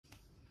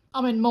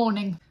I'm in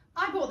mourning.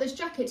 I bought this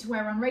jacket to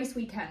wear on race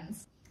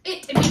weekends.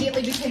 It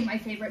immediately became my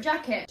favourite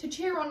jacket to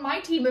cheer on my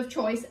team of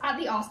choice at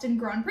the Austin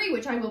Grand Prix,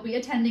 which I will be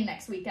attending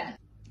next weekend.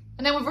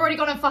 And then we've already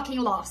gone and fucking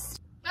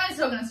lost. I'm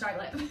still gonna style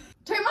it.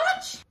 Too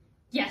much?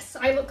 Yes,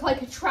 I look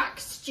like a track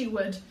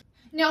steward.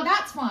 Now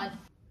that's fun.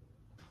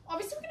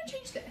 Obviously we're gonna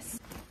change this.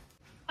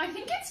 I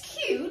think it's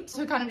cute.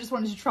 So I kind of just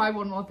wanted to try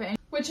one more thing.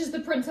 Which is the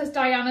Princess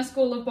Diana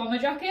School of Bomber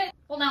jacket.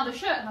 Well, now the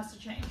shirt has to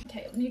change.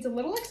 Okay, it needs a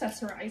little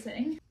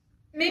accessorizing.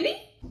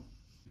 Maybe?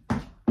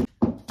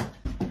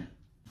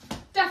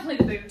 Definitely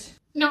the boot.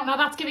 No,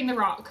 that's giving The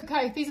Rock.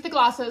 Okay, these are the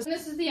glasses. And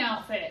this is the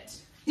outfit.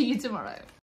 See you tomorrow.